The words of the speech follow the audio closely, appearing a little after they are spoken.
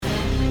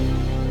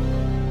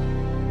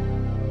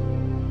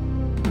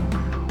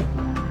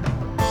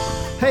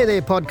Hey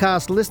there,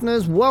 podcast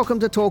listeners. Welcome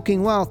to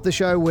Talking Wealth, the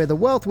show where the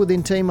Wealth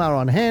Within team are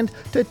on hand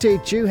to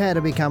teach you how to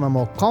become a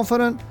more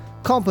confident,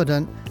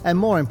 competent, and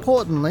more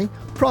importantly,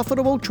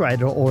 profitable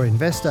trader or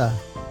investor.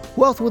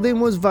 Wealth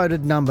Within was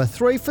voted number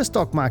 3 for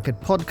stock market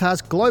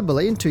podcasts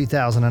globally in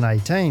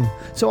 2018,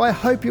 so I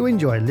hope you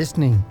enjoy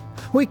listening.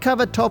 We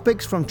cover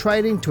topics from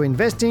trading to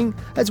investing,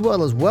 as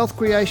well as wealth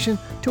creation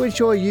to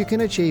ensure you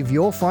can achieve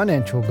your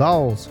financial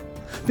goals.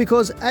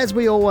 Because as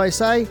we always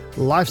say,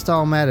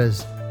 lifestyle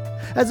matters.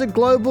 As a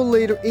global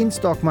leader in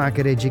stock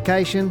market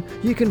education,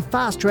 you can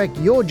fast-track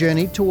your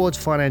journey towards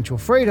financial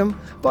freedom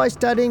by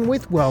studying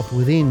with Wealth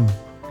Within.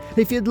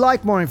 If you'd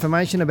like more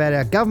information about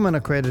our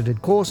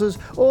government-accredited courses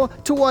or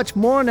to watch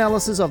more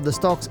analysis of the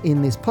stocks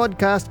in this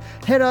podcast,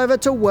 head over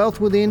to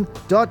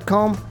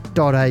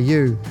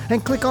wealthwithin.com.au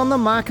and click on the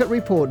Market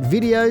Report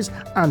videos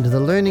under the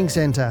Learning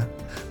Centre.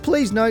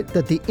 Please note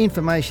that the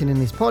information in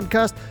this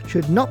podcast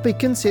should not be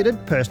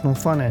considered personal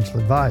financial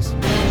advice.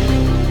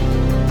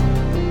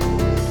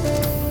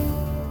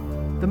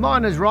 The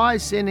miners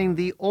rise, sending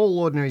the All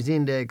Ordinaries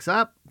Index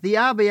up. The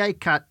RBA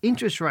cut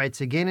interest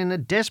rates again in a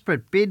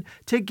desperate bid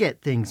to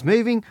get things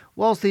moving,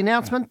 whilst the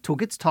announcement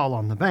took its toll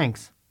on the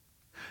banks.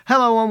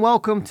 Hello and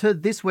welcome to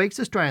this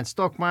week's Australian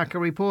Stock Market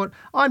Report.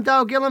 I'm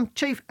Dale Gillham,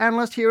 Chief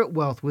Analyst here at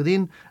Wealth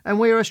Within, and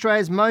we are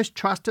Australia's most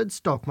trusted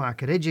stock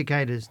market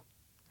educators.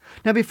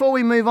 Now before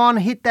we move on,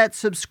 hit that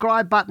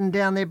subscribe button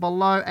down there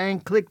below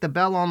and click the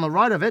bell on the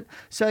right of it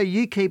so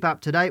you keep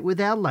up to date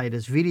with our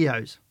latest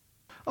videos.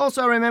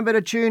 Also remember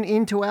to tune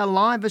into our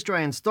live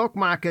Australian stock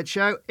market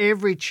show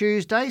every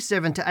Tuesday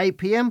 7 to 8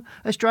 p.m.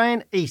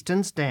 Australian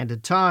Eastern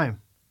Standard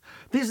Time.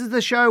 This is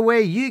the show where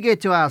you get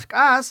to ask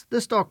us,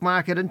 the stock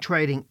market and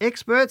trading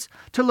experts,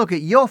 to look at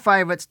your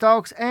favourite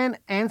stocks and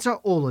answer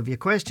all of your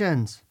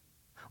questions.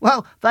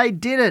 Well, they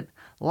did it.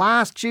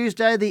 Last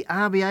Tuesday, the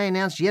RBA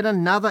announced yet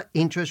another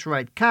interest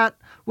rate cut,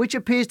 which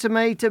appears to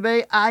me to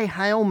be a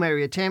Hail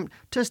Mary attempt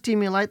to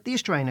stimulate the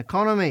Australian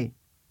economy.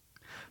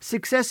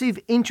 Successive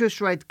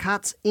interest rate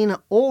cuts in an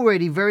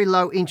already very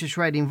low interest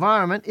rate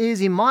environment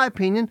is, in my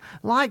opinion,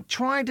 like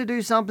trying to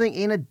do something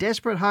in a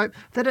desperate hope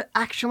that it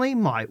actually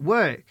might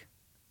work.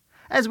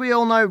 As we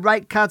all know,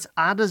 rate cuts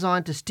are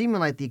designed to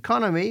stimulate the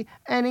economy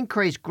and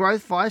increase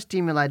growth via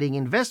stimulating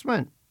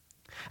investment,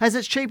 as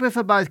it's cheaper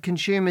for both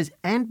consumers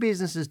and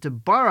businesses to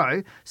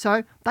borrow,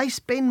 so they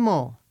spend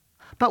more.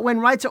 But when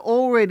rates are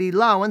already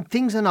low and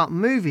things are not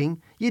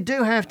moving, you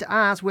do have to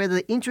ask whether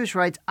the interest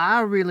rates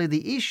are really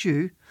the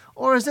issue,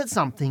 or is it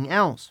something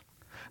else?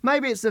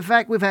 Maybe it's the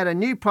fact we've had a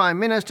new Prime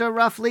Minister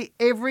roughly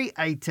every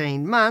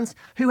 18 months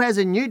who has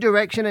a new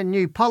direction and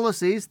new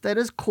policies that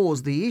has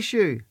caused the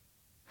issue.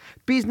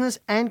 Business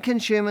and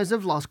consumers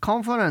have lost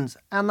confidence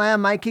and they are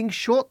making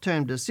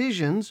short-term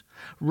decisions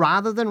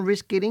rather than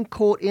risk getting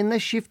caught in the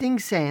shifting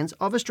sands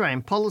of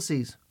Australian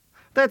policies.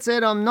 That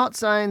said, I'm not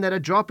saying that a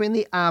drop in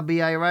the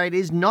RBA rate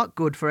is not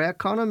good for our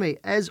economy,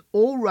 as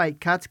all rate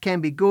cuts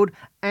can be good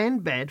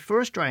and bad for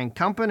Australian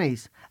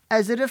companies,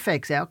 as it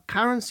affects our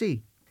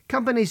currency.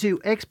 Companies who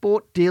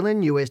export deal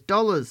in US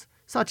dollars,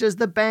 such as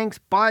the banks,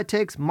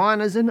 biotechs,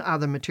 miners and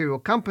other material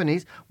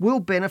companies, will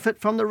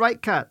benefit from the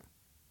rate cut.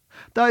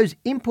 Those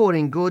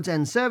importing goods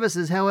and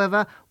services,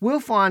 however, will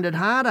find it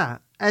harder,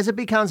 as it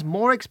becomes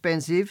more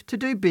expensive to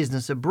do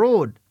business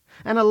abroad,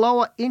 and a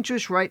lower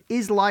interest rate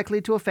is likely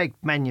to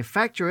affect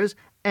manufacturers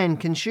and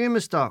consumer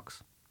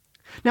stocks.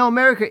 Now,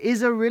 America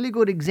is a really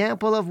good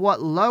example of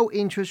what low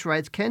interest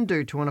rates can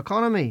do to an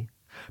economy,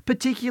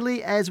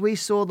 particularly as we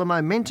saw the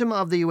momentum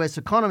of the US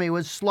economy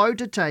was slow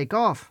to take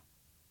off.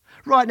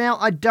 Right now,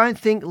 I don't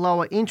think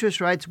lower interest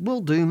rates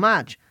will do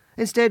much.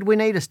 Instead, we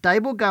need a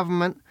stable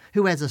government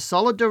who has a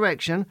solid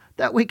direction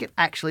that we can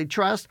actually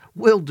trust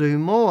will do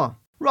more.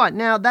 Right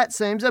now, that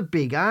seems a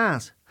big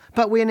ask.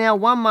 But we're now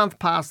 1 month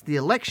past the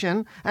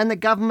election and the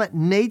government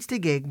needs to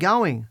get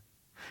going.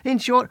 In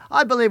short,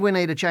 I believe we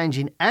need a change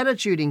in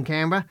attitude in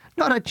Canberra,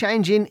 not a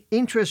change in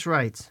interest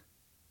rates.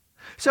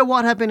 So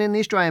what happened in the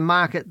Australian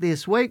market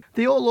this week?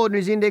 The All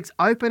Ordinaries Index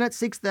opened at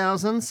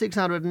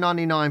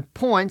 6,699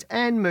 points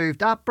and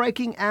moved up,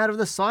 breaking out of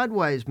the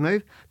sideways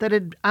move that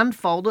had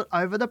unfolded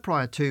over the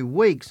prior 2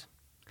 weeks.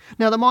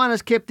 Now, the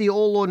miners kept the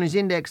All Ordinaries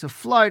Index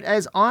afloat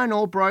as iron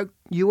ore broke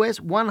US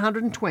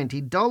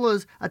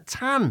 $120 a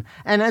tonne,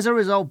 and as a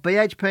result,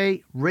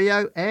 BHP,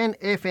 Rio and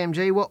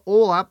FMG were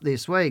all up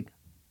this week.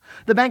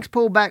 The banks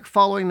pulled back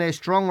following their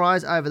strong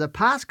rise over the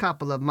past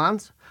couple of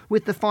months,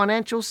 with the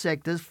financial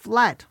sectors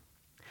flat.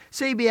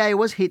 CBA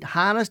was hit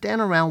hardest, down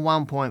around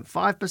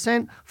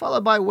 1.5%,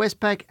 followed by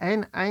Westpac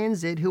and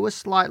ANZ, who were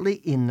slightly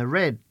in the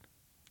red.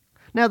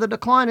 Now, the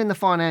decline in the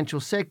financial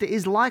sector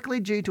is likely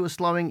due to a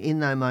slowing in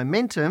their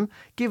momentum,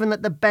 given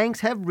that the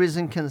banks have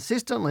risen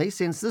consistently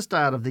since the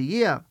start of the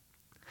year.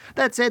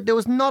 That said, there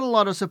was not a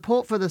lot of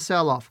support for the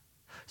sell-off,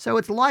 so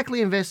it's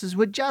likely investors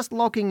were just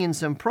locking in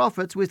some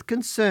profits with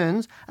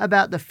concerns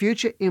about the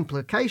future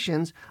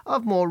implications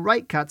of more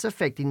rate cuts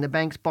affecting the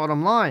bank's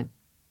bottom line.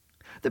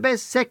 The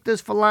best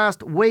sectors for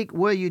last week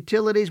were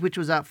utilities, which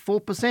was up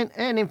 4%,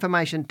 and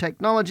information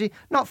technology,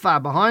 not far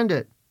behind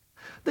it.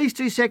 These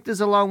two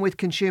sectors, along with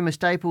consumer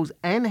staples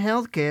and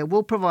healthcare,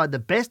 will provide the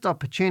best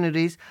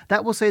opportunities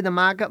that will see the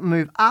market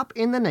move up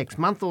in the next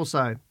month or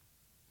so.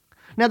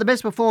 Now, the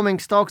best performing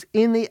stocks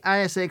in the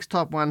ASX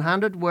Top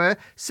 100 were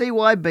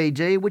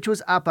CYBG, which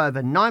was up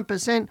over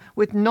 9%,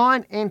 with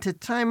Nine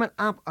Entertainment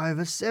up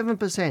over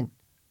 7%.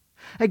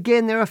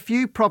 Again, there are a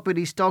few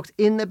property stocks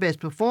in the best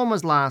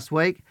performers last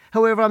week.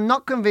 However, I'm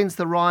not convinced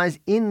the rise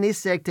in this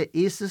sector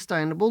is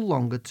sustainable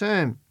longer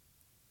term.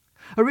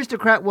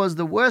 Aristocrat was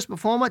the worst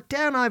performer,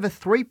 down over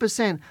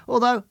 3%,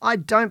 although I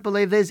don't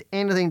believe there's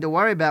anything to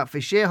worry about for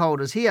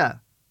shareholders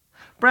here.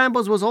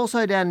 Brambles was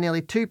also down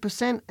nearly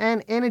 2%,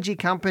 and energy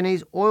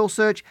companies Oil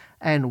Search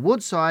and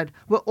Woodside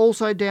were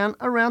also down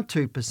around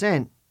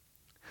 2%.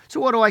 So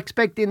what do I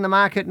expect in the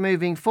market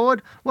moving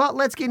forward? Well,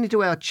 let's get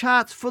into our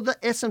charts for the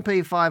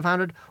S&P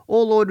 500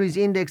 All Ordinaries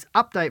Index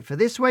update for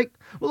this week.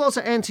 We'll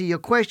also answer your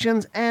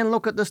questions and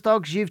look at the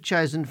stocks you've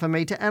chosen for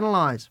me to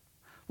analyse.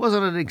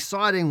 Wasn't it an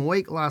exciting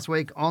week last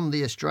week on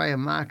the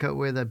Australian market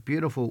with a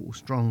beautiful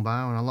strong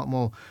bar and a lot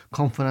more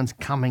confidence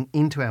coming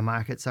into our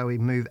market, so we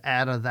move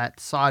out of that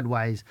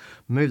sideways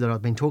move that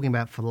I've been talking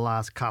about for the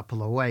last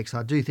couple of weeks.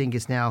 I do think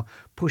it's now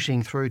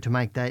pushing through to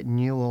make that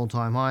new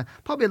all-time high,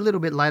 probably a little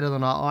bit later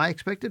than I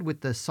expected with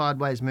the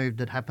sideways move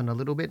that happened a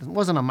little bit. It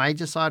wasn't a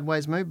major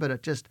sideways move, but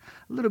it just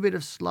a little bit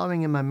of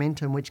slowing in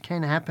momentum, which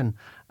can happen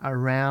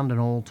around an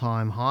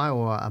all-time high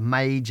or a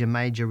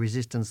major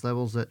resistance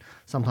levels that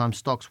sometimes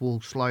stocks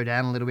will slow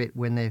down a little bit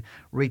when they're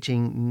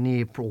reaching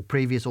near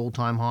previous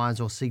all-time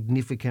highs or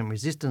significant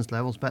resistance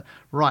levels. But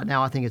right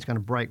now I think it's going to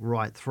break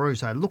right through.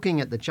 So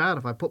looking at the chart,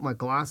 if I put my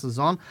glasses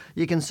on,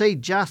 you can see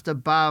just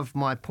above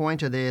my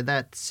pointer there,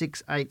 that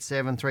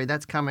 6873,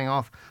 that's coming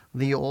off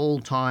the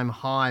all-time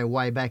high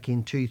way back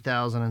in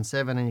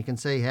 2007, and you can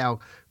see how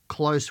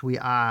close we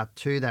are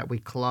to that. We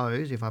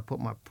close, if I put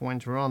my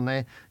pointer on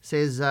there,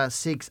 says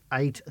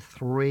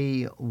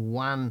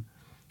 6831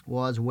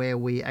 was where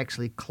we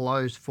actually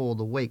closed for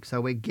the week.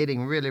 So we're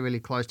getting really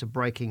close to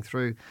breaking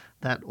through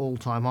that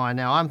all-time high.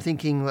 Now, I'm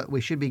thinking that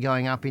we should be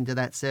going up into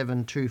that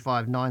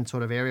 7259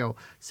 sort of area, or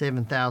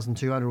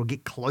 7,200. We'll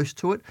get close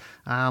to it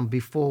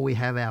before we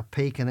have our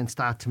peak and then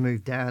start to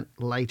move down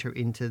later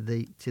into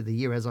the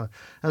year. As I've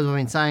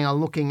been saying,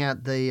 I'm looking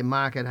at the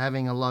market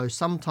having a low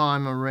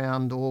sometime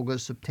around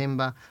August,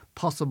 September,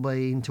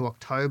 possibly into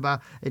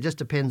October. It just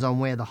depends on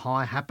where the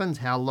high happens,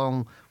 how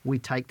long we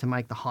take to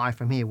make the high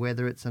from here,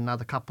 whether it's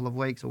another couple of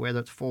weeks or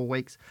whether it's 4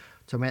 weeks.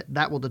 So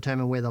that will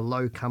determine where the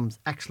low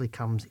actually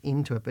comes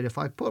into it. But if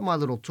I put my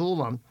little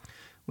tool on,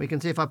 we can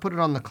see if I put it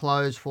on the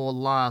close for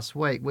last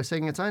week, we're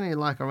seeing it's only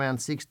like around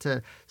 6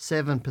 to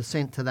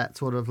 7% to that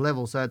sort of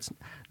level. So it's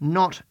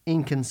not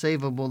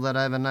inconceivable that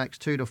over the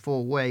next 2 to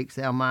 4 weeks,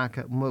 our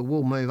market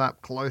will move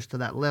up close to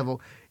that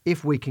level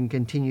if we can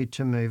continue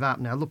to move up.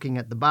 Now, looking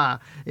at the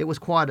bar, it was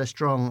quite a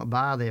strong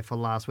bar there for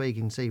last week.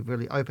 You can see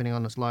really opening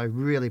on its low,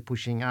 really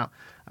pushing up.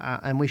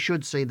 And we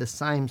should see the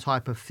same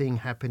type of thing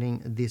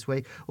happening this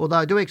week. Although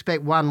I do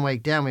expect 1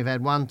 week down. We've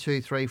had 1,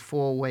 2, 3,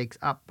 4 weeks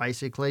up,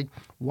 basically.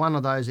 One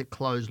of those, it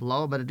closed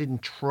lower, but it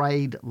didn't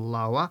trade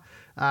lower.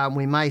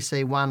 We may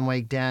see 1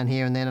 week down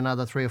here and then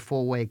another 3 or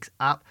 4 weeks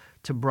up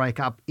to break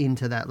up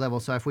into that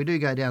level. So if we do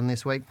go down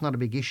this week, not a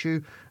big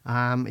issue.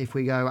 If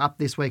we go up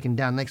this week and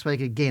down next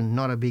week, again,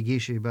 not a big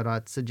issue, but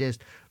I'd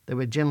suggest that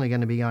we're generally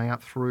going to be going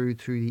up through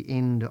the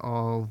end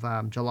of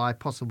July,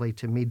 possibly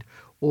to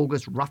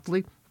mid-August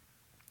roughly,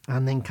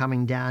 and then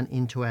coming down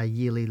into our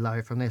yearly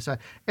low from there. So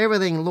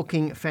everything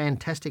looking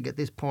fantastic at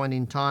this point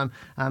in time.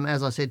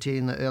 As I said to you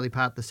in the early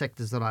part, the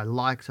sectors that I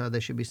like, so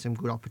there should be some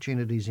good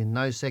opportunities in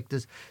those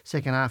sectors.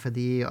 Second half of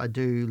the year, I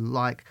do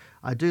like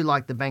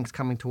the banks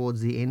coming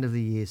towards the end of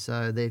the year,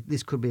 so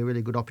this could be a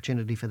really good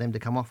opportunity for them to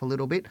come off a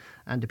little bit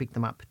and to pick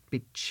them up a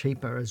bit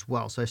cheaper as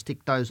well. So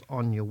stick those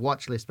on your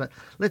watch list. But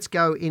let's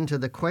go into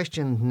the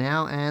questions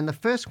now, and the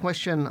first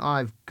question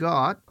I've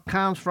got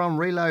comes from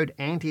Reload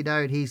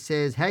Antidote. He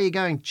says, how you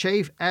going,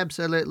 Chief?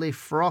 Absolutely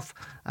froth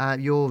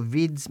your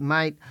vids,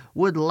 mate.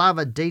 Would love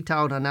a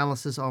detailed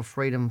analysis of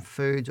Freedom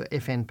Foods or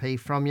FNP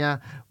from you.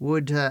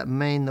 Would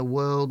mean the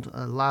world.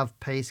 Love,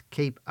 peace,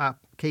 keep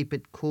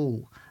it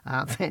cool.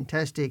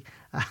 Fantastic.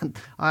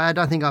 I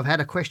don't think I've had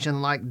a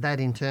question like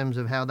that in terms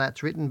of how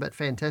that's written, but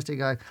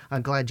fantastic.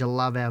 I'm glad you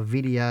love our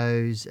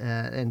videos.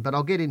 But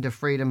I'll get into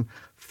Freedom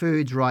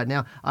Foods right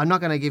now. I'm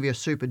not going to give you a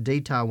super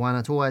detailed one.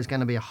 It's always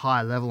going to be a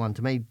high level one.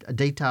 To me, a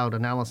detailed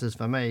analysis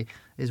for me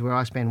is where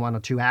I spend 1 or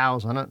 2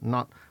 hours on it,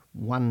 not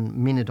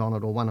 1 minute on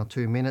it or 1 or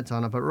 2 minutes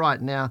on it. But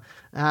right now,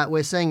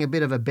 we're seeing a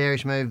bit of a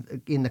bearish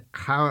move in the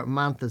current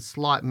month, a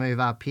slight move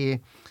up here.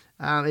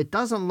 It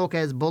doesn't look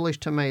as bullish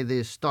to me,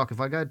 this stock. If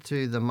I go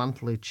to the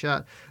monthly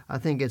chart, I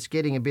think it's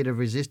getting a bit of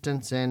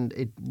resistance, and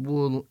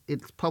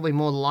it's probably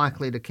more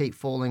likely to keep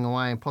falling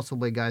away and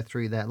possibly go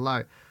through that low.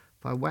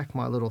 If I whack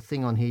my little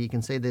thing on here, you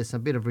can see there's a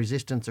bit of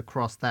resistance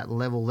across that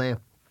level there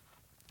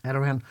at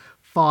around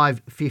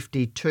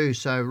 552.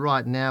 So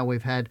right now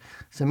we've had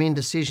some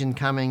indecision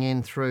coming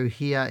in through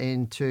here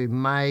into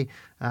May.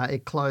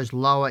 It closed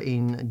lower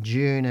in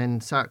June,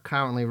 and so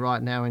currently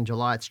right now in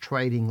July it's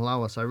trading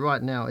lower. So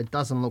right now it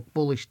doesn't look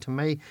bullish to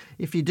me.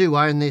 If you do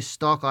own this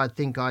stock, I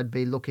think I'd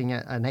be looking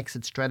at an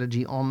exit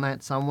strategy on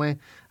that somewhere.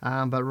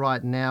 But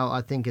right now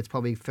I think it's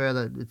probably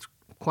further. It's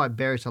quite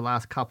bearish the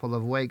last couple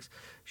of weeks.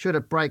 Should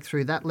it break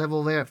through that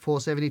level there at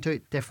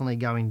 472, definitely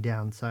going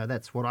down. So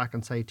that's what I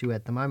can say to you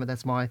at the moment.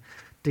 That's my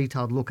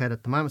detailed look at it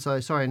at the moment. So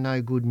sorry,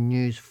 no good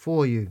news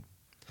for you.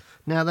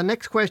 Now, the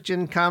next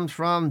question comes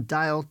from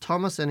Dale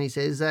Thomas, and he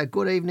says,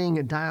 good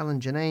evening, Dale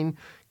and Janine.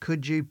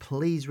 Could you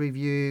please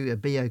review a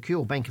BOQ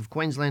or Bank of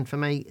Queensland for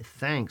me?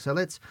 Thanks. So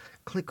let's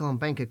click on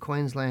Bank of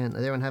Queensland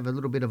there and have a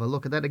little bit of a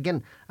look at that.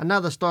 Again,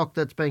 another stock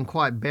that's been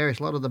quite bearish.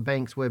 A lot of the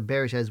banks were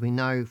bearish, as we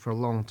know, for a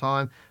long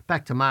time.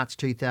 Back to March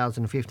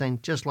 2015,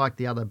 just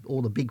like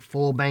all the big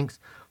four banks,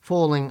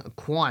 falling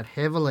quite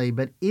heavily.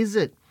 But is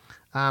it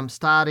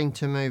starting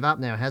to move up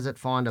now? Has it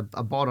found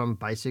a bottom,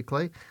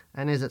 basically?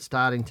 And is it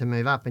starting to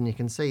move up? And you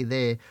can see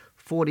there,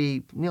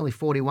 nearly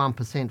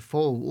 41%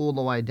 fall all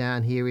the way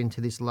down here into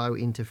this low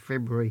into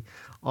February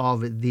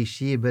of this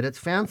year. But it's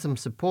found some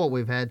support.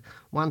 We've had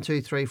 1,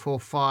 2, 3, 4,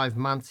 5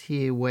 months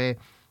here where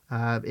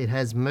it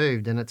has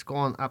moved and it's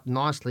gone up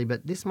nicely,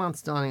 but this month's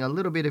starting a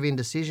little bit of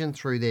indecision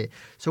through there.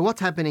 So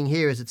what's happening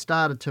here is it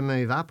started to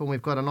move up and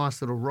we've got a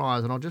nice little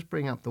rise, and I'll just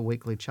bring up the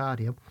weekly chart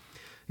here.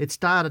 It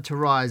started to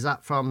rise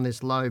up from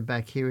this low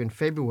back here in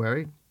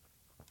February.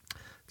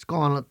 It's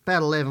gone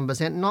about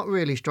 11%, not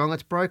really strong.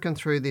 It's broken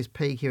through this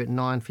peak here at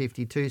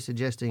 952,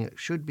 suggesting it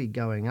should be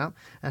going up.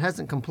 It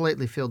hasn't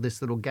completely filled this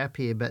little gap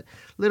here, but a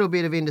little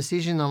bit of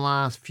indecision in the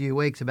last few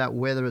weeks about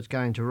whether it's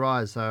going to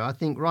rise. So I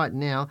think right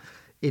now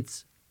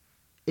it's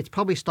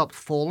probably stopped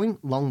falling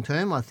long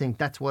term. I think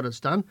that's what it's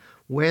done.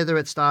 Whether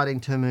it's starting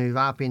to move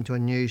up into a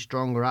new,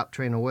 stronger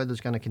uptrend or whether it's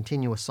going to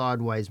continue a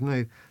sideways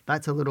move,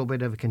 that's a little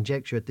bit of a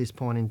conjecture at this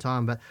point in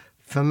time. But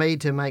for me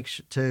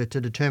to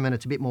determine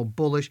it's a bit more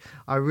bullish,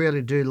 I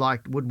really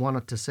would want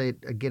it to see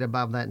it get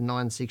above that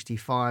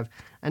 965,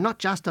 and not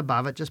just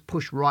above it, just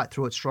push right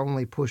through it,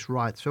 strongly push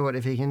right through it.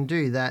 If you can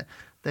do that,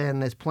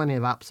 then there's plenty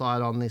of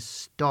upside on this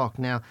stock.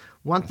 Now,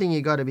 one thing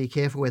you've got to be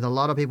careful with, a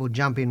lot of people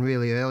jump in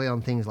really early on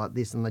things like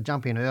this, and they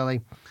jump in early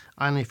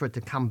only for it to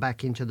come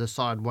back into the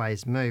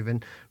sideways move.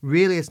 And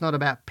really, it's not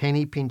about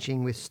penny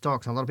pinching with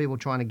stocks. A lot of people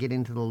trying to get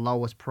into the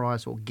lowest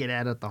price or get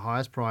out at the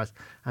highest price,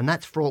 and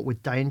that's fraught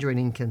with danger and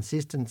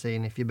inconsistency.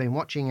 And if you've been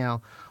watching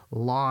our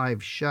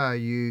live show,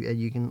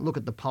 you can look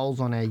at the polls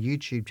on our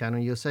YouTube channel.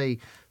 You'll see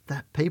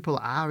that people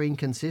are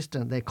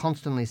inconsistent. They're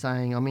constantly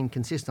saying, I'm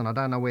inconsistent, I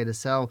don't know where to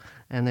sell,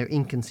 and they're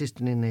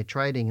inconsistent in their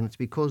trading, and it's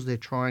because they're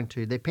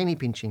penny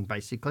pinching,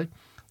 basically.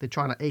 They're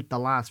trying to eat the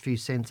last few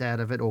cents out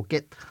of it or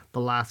get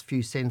the last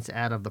few cents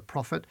out of the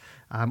profit,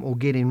 or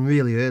get in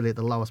really early at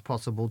the lowest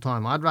possible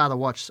time. I'd rather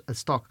watch a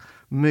stock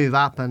move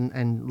up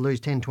and lose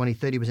 10, 20,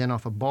 30%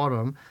 off a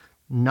bottom,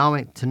 know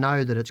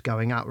that it's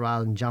going up,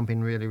 rather than jump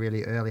in really,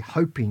 really early,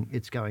 hoping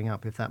it's going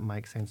up, if that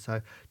makes sense. So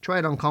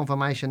trade on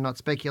confirmation, not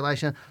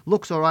speculation.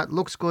 Looks all right,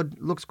 looks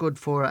good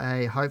for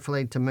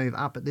hopefully to move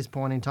up at this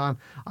point in time.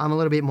 I'm a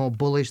little bit more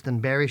bullish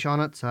than bearish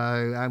on it,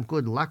 so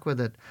good luck with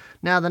it.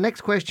 Now, the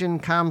next question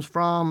comes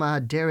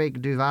from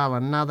Derek Duval,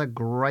 another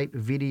great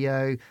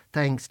video.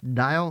 Thanks,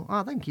 Dale.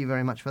 Oh, thank you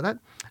very much for that.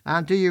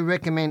 Do you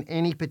recommend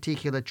any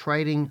particular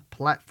trading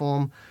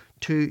platform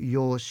to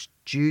your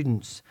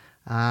students?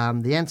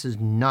 The answer is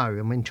no.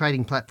 I mean,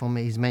 trading platform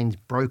means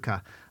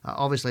broker.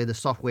 Obviously, the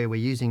software we're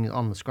using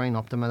on the screen,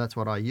 Optima, that's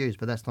what I use,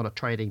 but that's not a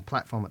trading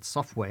platform, it's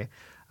software.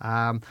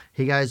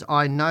 He goes,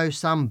 I know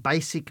some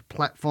basic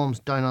platforms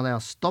don't allow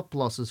stop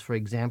losses, for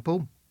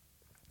example.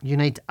 You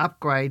need to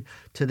upgrade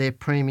to their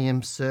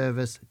premium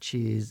service.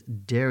 Cheers,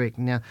 Derek.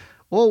 Now,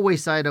 all we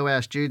say to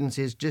our students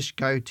is just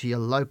go to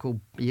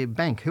your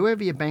bank.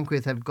 Whoever you bank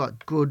with have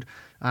got good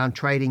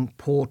trading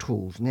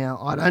portals. Now,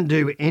 I don't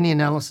do any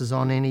analysis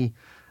on any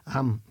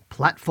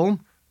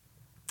platform.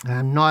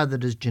 Neither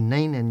does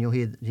Janine, and you'll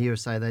hear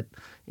us say that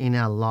in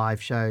our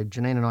live show.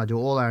 Janine and I do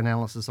all our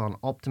analysis on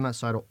Optima,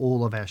 so do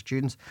all of our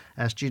students.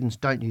 Our students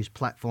don't use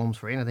platforms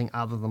for anything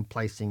other than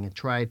placing a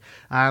trade.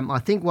 I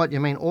think what you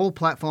mean, all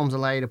platforms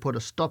allow you to put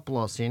a stop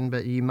loss in,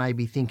 but you may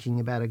be thinking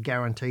about a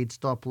guaranteed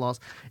stop loss.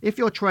 If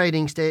you're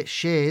trading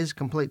shares,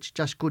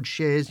 just good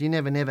shares, you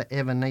never,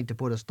 ever need to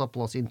put a stop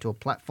loss into a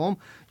platform.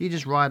 You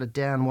just write it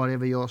down,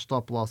 whatever your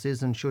stop loss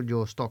is, and should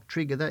your stock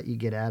trigger that, you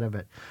get out of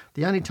it.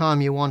 The only time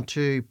you want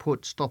to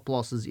put stop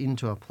losses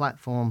into a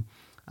platform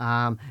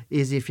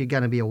is if you're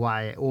going to be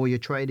away or you're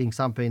trading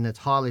something that's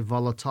highly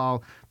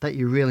volatile that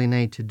you really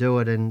need to do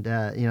it. And,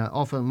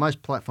 often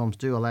most platforms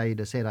do allow you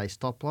to set a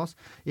stop loss.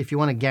 If you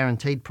want a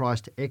guaranteed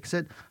price to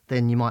exit,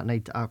 then you might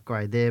need to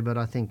upgrade there. But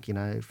I think,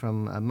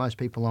 from most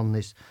people on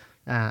this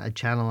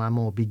channel are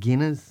more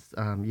beginners.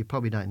 You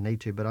probably don't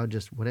need to, but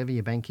whatever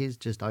your bank is,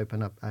 just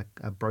open up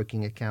a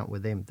broking account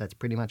with them. That's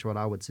pretty much what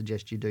I would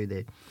suggest you do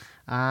there.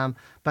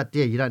 But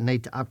yeah, you don't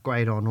need to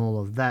upgrade on all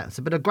of that.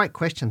 But a great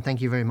question.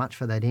 Thank you very much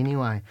for that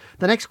anyway.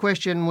 The next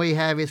question we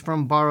have is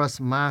from Boris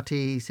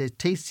Marty. He says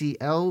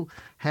TCL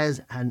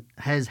has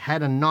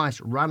had a nice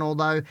run,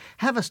 although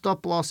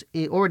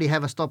already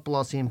have a stop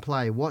loss in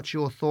play. What's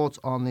your thoughts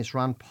on this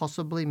run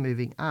possibly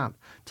moving up?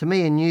 To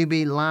me, a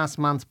newbie, last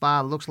month's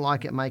bar looks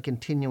like it may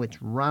continue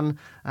its run.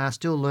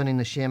 Still learning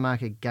the share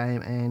market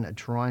game and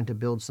trying to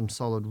build some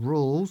solid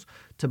rules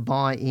to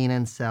buy in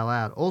and sell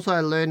out.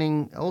 Also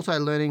learning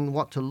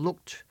what to look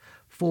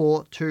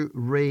for to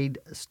read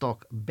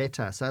stock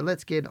better. So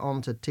let's get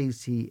on to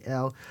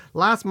TCL.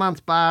 Last month's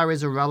bar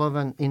is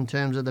irrelevant in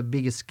terms of the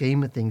bigger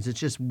scheme of things. It's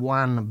just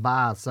one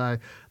bar. So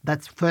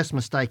that's the first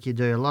mistake you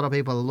do. A lot of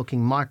people are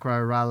looking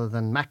micro rather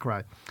than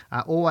macro.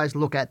 Always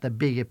look at the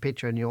bigger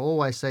picture, and you'll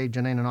always see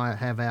Janine and I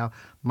have our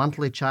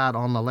monthly chart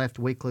on the left,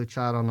 weekly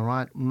chart on the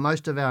right.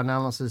 Most of our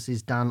analysis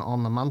is done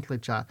on the monthly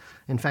chart.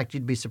 In fact,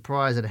 you'd be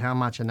surprised at how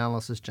much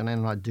analysis Janine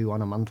and I do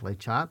on a monthly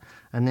chart,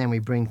 and then we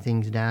bring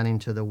things down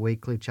into the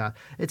weekly chart.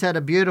 It's had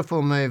a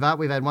beautiful move up.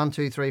 We've had 1,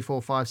 2, 3,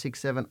 4, 5, 6,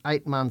 7,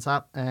 8 months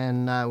up,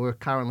 and we're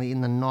currently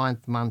in the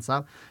 9th months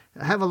up.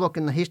 Have a look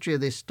in the history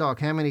of this stock.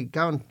 Go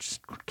and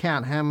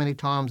count how many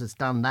times it's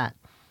done that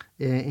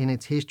in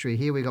its history.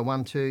 Here we got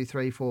 1, 2,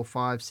 3, 4,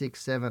 5,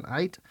 6, 7,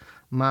 8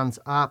 months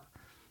up.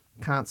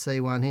 Can't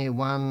see one here.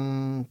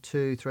 1,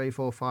 2, 3,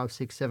 4, 5,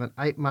 6, 7,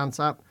 8 months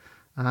up.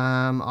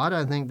 I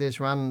don't think this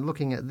run,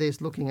 looking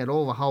at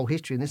all the whole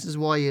history, and this is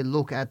why you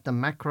look at the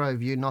macro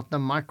view, not the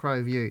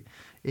micro view,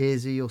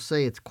 is you'll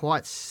see it's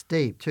quite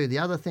steep too. The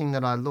other thing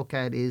that I look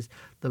at is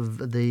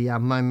the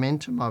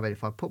momentum of it.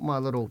 If I put my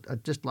little,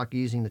 just like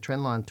using the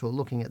trend line tool,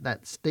 looking at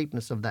that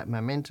steepness of that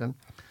momentum,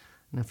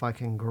 and if I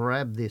can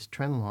grab this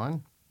trend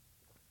line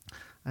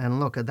and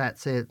look at that,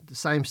 see the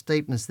same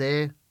steepness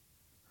there,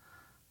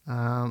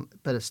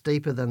 but it's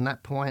steeper than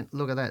that point.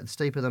 Look at that, it's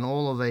steeper than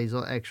all of these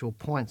actual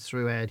points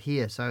throughout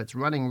here. So it's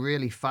running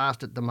really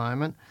fast at the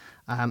moment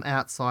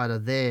outside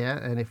of there.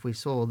 And if we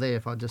saw there,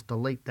 if I just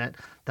delete that,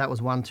 that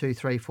was 1, 2,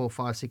 3, 4,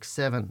 5, 6,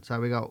 7. So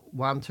we got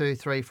 1, 2,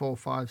 3, 4,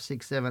 5,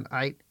 6, 7,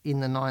 8 in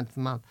the 9th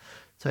month.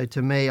 So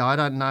to me, I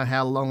don't know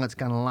how long it's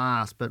going to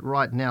last, but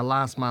right now,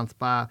 last month's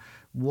bar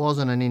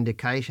wasn't an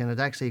indication. It's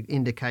actually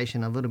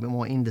indication a little bit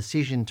more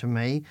indecision to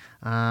me.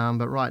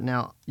 But right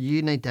now,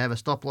 you need to have a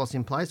stop loss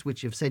in place,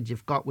 which you've said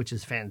you've got, which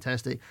is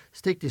fantastic.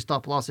 Stick to your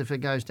stop loss. If it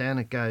goes down,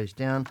 it goes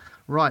down.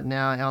 Right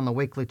now, on the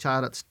weekly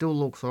chart, it still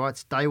looks all right.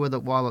 Stay with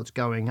it while it's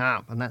going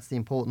up, and that's the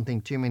important thing.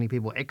 Too many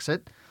people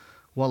exit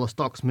while the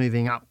stock's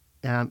moving up.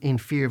 In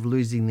fear of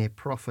losing their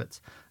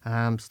profits.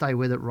 Stay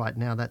with it right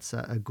now. That's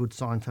a good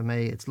sign for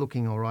me. It's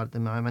looking all right at the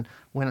moment.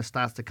 When it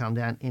starts to come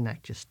down,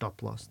 enact your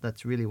stop loss.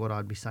 That's really what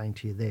I'd be saying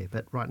to you there.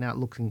 But right now, it's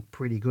looking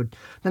pretty good.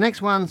 The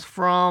next one's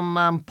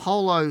from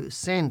Polo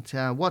Cent.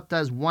 What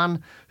does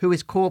one who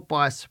is caught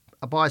by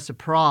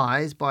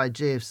surprise by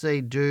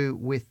GFC do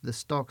with the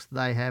stocks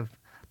they have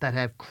that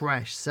have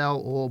crashed, sell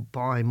or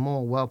buy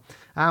more? Well,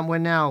 we're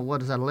now,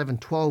 11,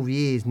 12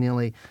 years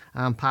nearly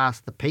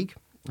past the peak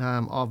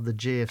of the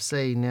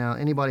GFC. Now,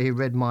 anybody who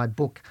read my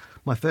book,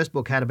 my first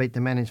book, How to Beat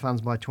the Managed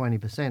Funds by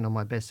 20%, on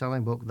my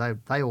best-selling book,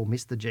 they all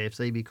missed the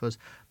GFC because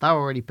they were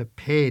already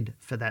prepared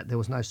for that. There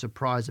was no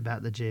surprise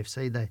about the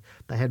GFC.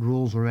 They had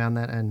rules around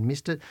that and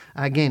missed it.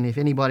 Again, if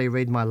anybody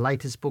read my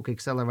latest book,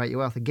 Accelerate Your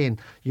Wealth, again,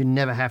 you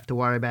never have to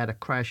worry about a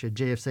crash, a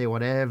GFC,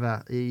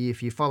 whatever.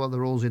 If you follow the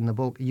rules in the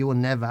book, you will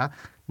never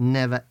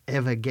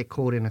ever get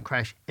caught in a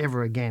crash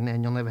ever again,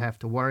 and you'll never have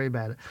to worry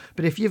about it.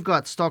 But if you've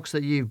got stocks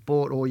that you've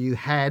bought or you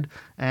had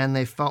and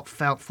they've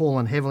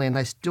fallen heavily and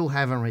they still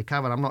haven't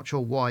recovered, I'm not sure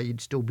why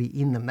you'd still be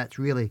in them. That's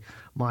really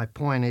my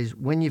point, is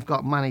when you've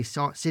got money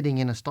sitting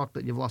in a stock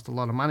that you've lost a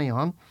lot of money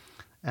on,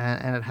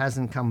 and it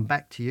hasn't come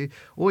back to you,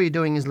 all you're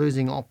doing is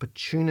losing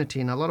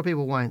opportunity. And a lot of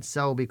people won't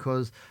sell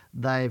because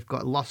they've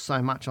lost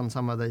so much on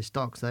some of these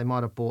stocks. They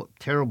might have bought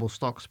terrible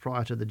stocks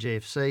prior to the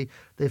GFC.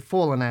 They've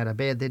fallen out of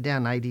bed. They're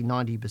down 80,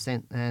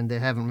 90% and they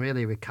haven't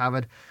really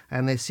recovered,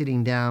 and they're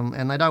sitting down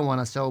and they don't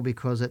want to sell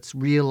because it's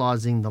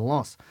realising the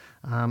loss.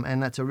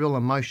 And that's a real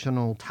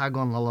emotional tug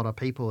on a lot of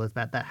people, is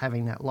about that,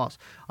 having that loss.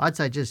 I'd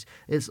say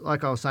it's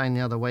like I was saying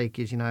the other week,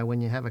 is,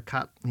 when you have a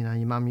cut, your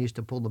mum used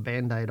to pull the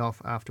Band-Aid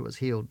off after it was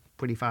healed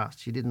pretty fast.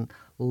 She didn't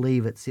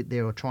leave it sit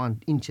there or try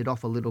and inch it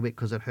off a little bit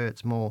because it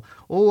hurts more.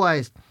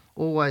 Always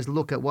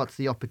look at what's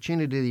the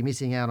opportunity that you're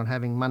missing out on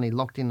having money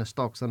locked in the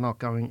stocks that are not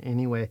going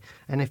anywhere.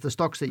 And if the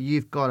stocks that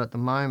you've got at the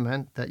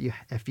moment,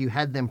 if you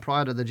had them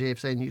prior to the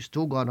GFC and you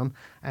still got them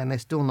and they're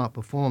still not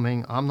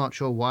performing, I'm not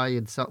sure why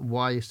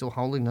you're still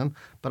holding them,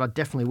 but I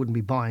definitely wouldn't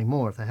be buying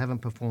more. If they haven't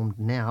performed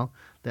now,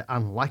 they're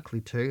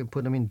unlikely to, and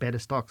put them in better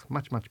stocks,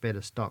 much, much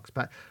better stocks.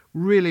 But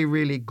really,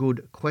 really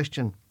good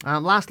question.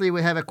 Lastly,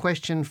 we have a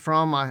question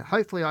from,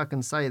 hopefully I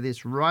can say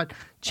this right,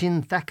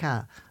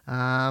 Chinthaka.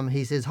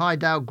 He says, "Hi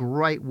Dale,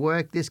 great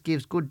work. This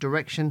gives good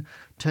direction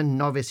to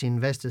novice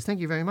investors." Thank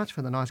you very much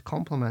for the nice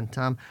compliment.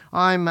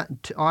 I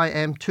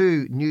am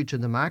too new to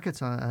the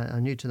markets.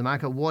 New to the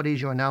market. What is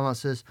your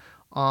analysis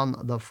on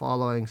the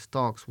following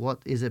stocks. What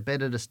is it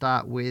better to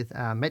start with,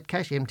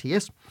 Metcash,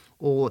 MTS,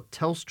 or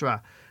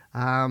Telstra?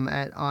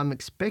 And I'm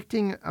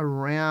expecting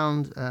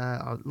around,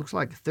 looks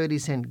like a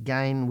 30-cent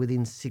gain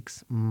within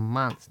 6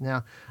 months.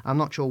 Now, I'm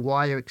not sure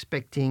why you're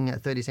expecting a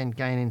 30-cent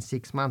gain in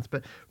 6 months,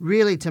 but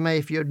really, to me,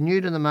 if you're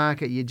new to the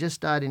market, you're just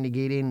starting to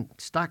get in,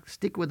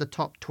 stick with the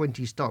top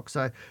 20 stocks.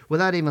 So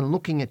without even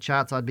looking at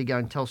charts, I'd be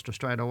going Telstra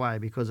straight away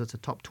because it's a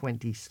top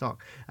 20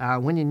 stock.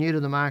 When you're new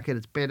to the market,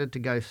 it's better to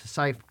go for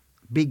safe,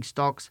 big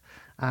stocks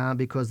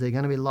because they're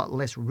going to be a lot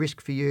less risk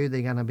for you.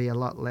 They're going to be a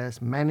lot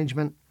less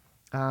management.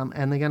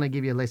 And they're going to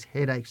give you less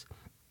headaches.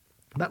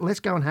 But let's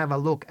go and have a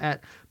look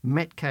at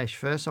Metcash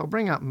first. I'll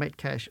bring up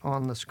Metcash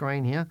on the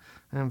screen here.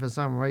 And for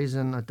some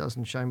reason, it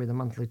doesn't show me the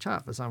monthly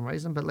chart for some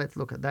reason, but let's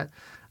look at that.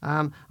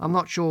 I'm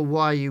not sure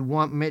why you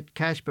want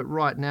Metcash, but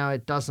right now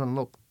it doesn't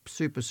look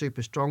super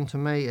strong to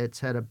me.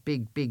 It's had a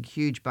big,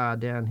 huge bar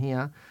down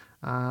here.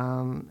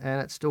 And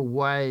it's still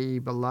way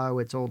below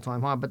its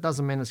all-time high, but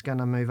doesn't mean it's going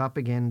to move up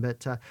again.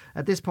 But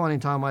at this point in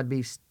time, I'd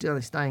be still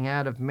staying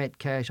out of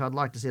Metcash. I'd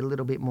like to see a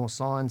little bit more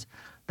signs.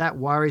 That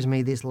worries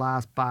me, this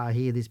last bar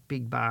here, this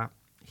big bar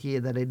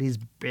here, that it is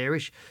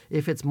bearish.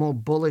 If it's more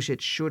bullish,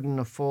 it shouldn't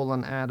have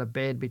fallen out of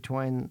bed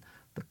between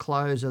the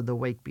close of the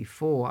week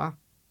before.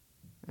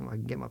 If I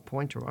can get my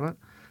pointer on it.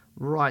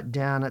 Right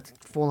down, it's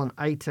fallen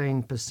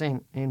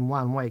 18% in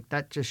 1 week.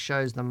 That just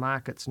shows the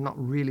market's not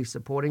really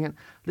supporting it.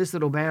 This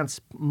little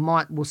bounce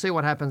we'll see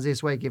what happens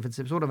this week. If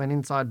it's sort of an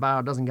inside bar,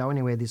 it doesn't go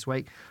anywhere this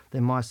week,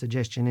 then my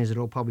suggestion is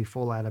it'll probably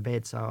fall out of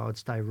bed, so I would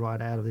stay right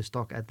out of this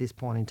stock at this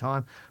point in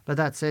time. But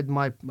that said,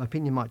 my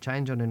opinion might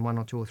change on in 1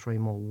 or 2 or 3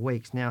 more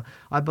weeks. Now,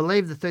 I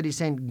believe the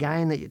 30-cent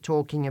gain that you're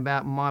talking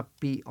about might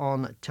be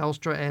on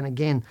Telstra, and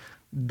again,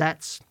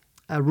 that's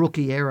a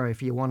rookie error,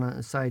 if you want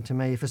to say to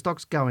me. If a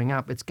stock's going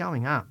up, it's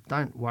going up.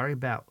 Don't worry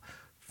about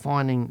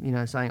finding,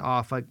 saying,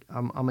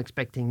 I'm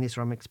expecting this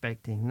or I'm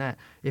expecting that.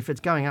 If it's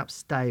going up,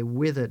 stay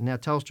with it. Now,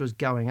 Telstra's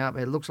going up.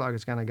 It looks like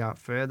it's going to go up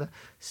further.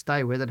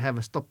 Stay with it. Have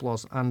a stop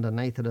loss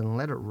underneath it and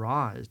let it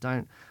rise.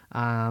 Don't.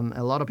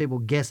 A lot of people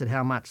guess at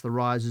how much the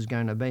rise is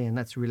going to be, and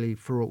that's really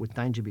fraught with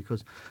danger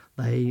because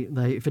they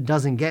if it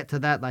doesn't get to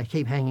that, they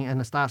keep hanging,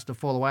 and it starts to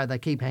fall away. They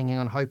keep hanging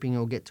on, hoping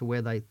it'll get to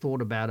where they thought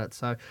about it.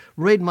 So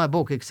read my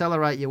book,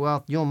 Accelerate Your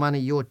Wealth, Your Money,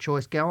 Your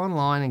Choice. Go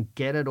online and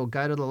get it, or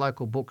go to the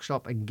local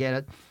bookshop and get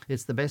it.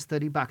 It's the best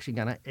 $30 you're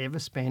going to ever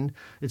spend.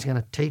 It's going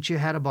to teach you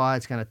how to buy.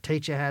 It's going to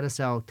teach you how to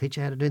sell, teach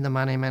you how to do the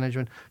money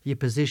management, your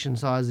position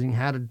sizing,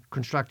 how to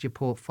construct your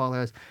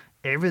portfolios.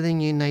 Everything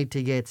you need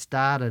to get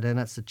started, and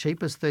it's the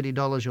cheapest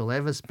 $30 you'll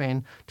ever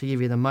spend to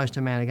give you the most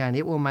amount of gain.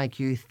 It will make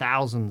you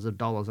thousands of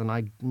dollars, and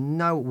I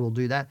know it will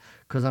do that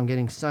because I'm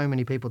getting so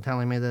many people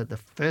telling me that the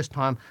first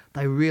time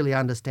they really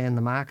understand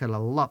the market a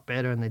lot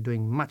better and they're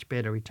doing much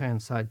better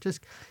returns. So just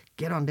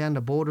get on down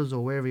to Borders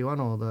or wherever you want,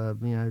 or the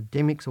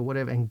Demics or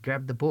whatever, and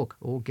grab the book,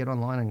 or get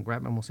online and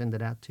grab it and we'll send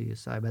it out to you.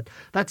 So, but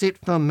that's it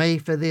for me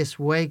for this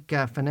week.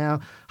 For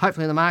now,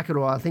 hopefully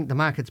I think the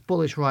market's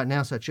bullish right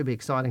now, so it should be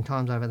exciting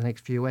times over the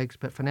next few weeks.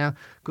 But for now,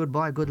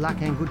 goodbye, good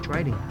luck and good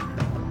trading.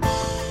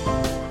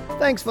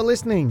 Thanks for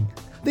listening.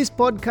 This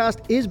podcast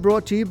is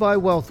brought to you by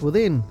Wealth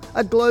Within,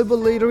 a global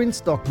leader in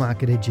stock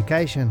market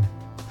education.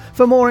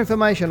 For more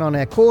information on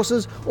our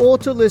courses or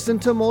to listen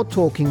to more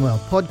Talking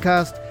Wealth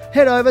podcasts,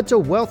 head over to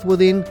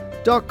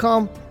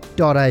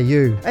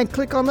wealthwithin.com.au and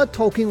click on the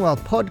Talking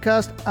Wealth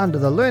podcast under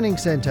the Learning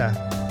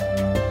Centre.